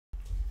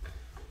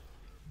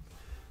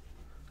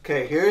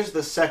Okay, here's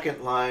the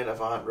second line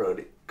of Aunt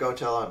Rhody. Go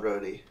Tell Aunt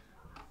Rhody.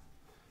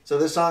 So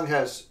this song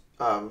has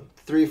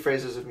 3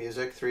 phrases of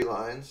music, 3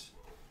 lines.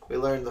 We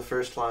learned the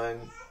first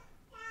line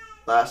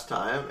last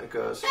time. It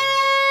goes...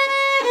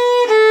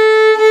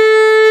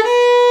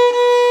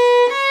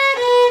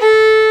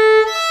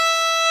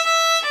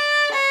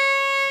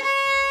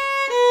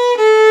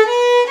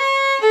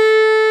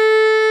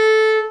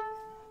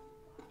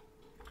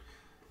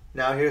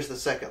 Now here's the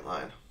second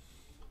line.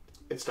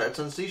 It starts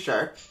on C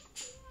sharp,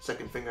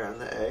 second finger on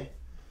the A,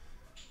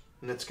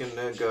 and it's going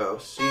to go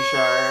C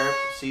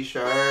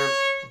sharp,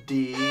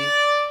 D,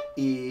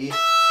 E,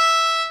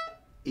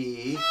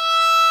 E,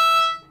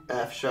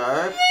 F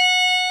sharp,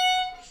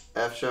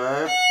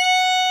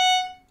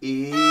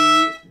 E,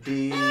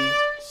 D,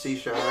 C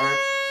sharp,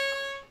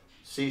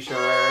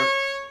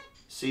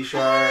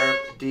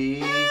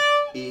 D,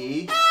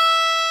 E,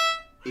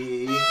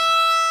 E,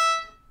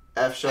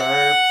 F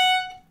sharp,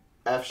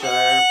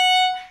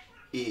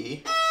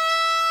 E.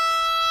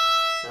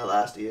 That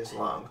last E is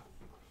long.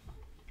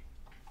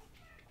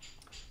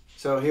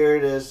 So here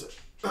it is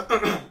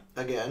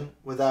again,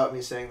 without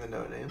me saying the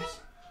note names.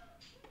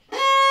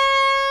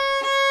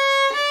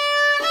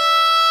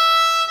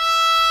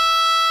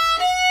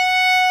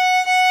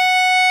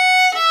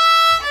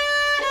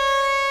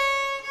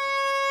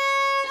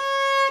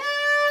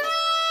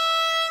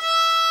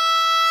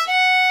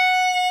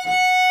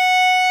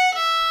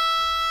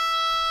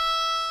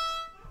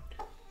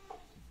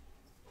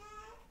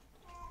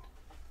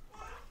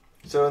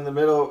 So in the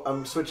middle,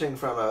 I'm switching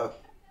from a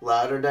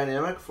louder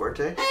dynamic,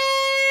 forte.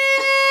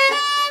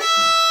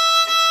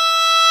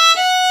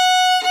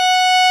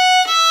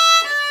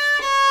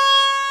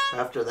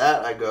 After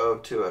that, I go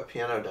to a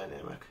piano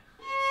dynamic.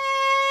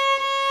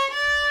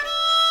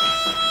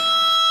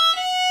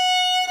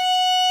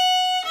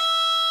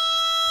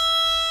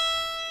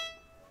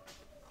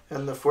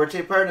 And the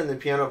forte part and the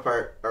piano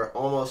part are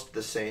almost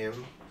the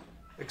same,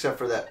 except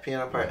for that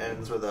piano part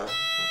ends with a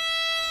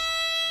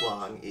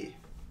long E.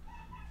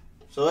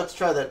 So let's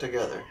try that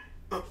together.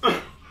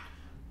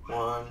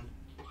 1,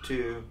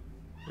 2,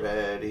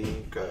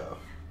 ready, go.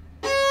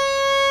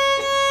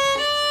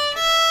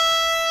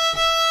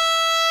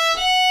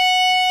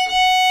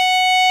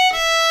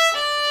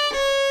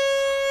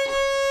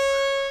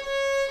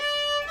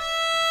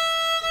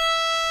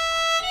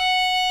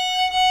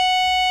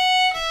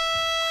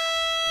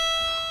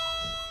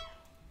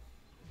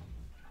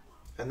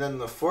 And then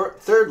the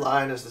third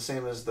line is the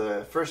same as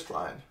the first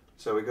line.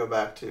 So we go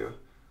back to